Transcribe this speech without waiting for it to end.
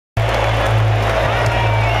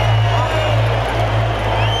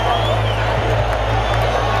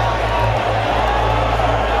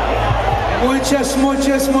muchas,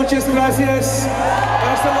 muchas, muchas gracias.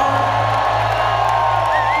 Barcelona.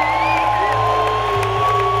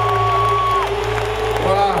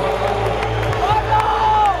 Wow.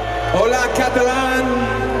 Hola, Catalán.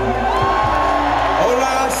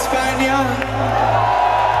 Hola, España.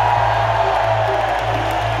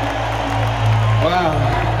 Wow.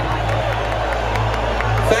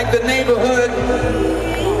 Thank the neighborhood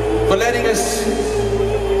for letting us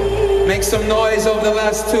make some noise over the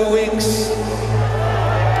last 2 weeks.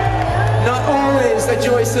 Not always a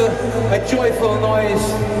joyful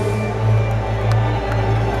noise,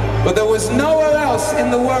 but there was nowhere else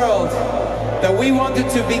in the world that we wanted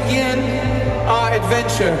to begin our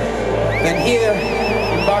adventure than here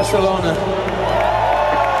in Barcelona.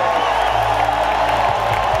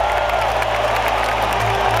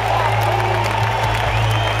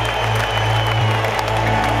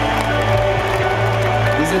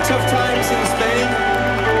 These are tough times in Spain,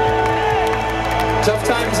 tough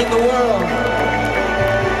times in the world.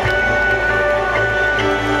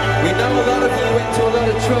 We know a lot of you went to a lot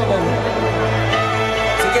of trouble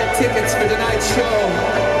to get tickets for tonight's show.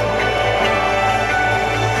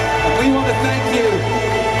 And we want to thank you,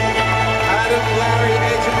 Adam, Larry,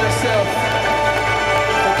 Edge, and myself,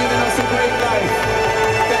 for giving us a great life.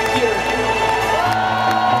 Thank you.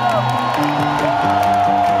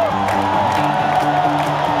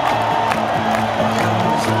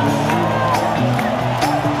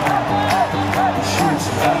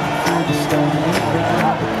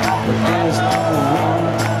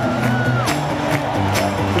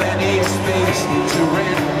 To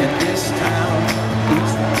rent in this town,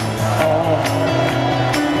 it's all.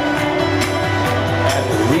 And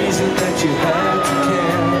the reason that you had to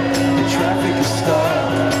care, the traffic is stuck.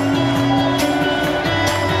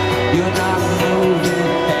 You're not moving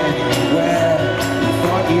anywhere. You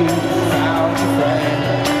thought you found a friend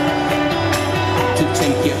to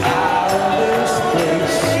take you out.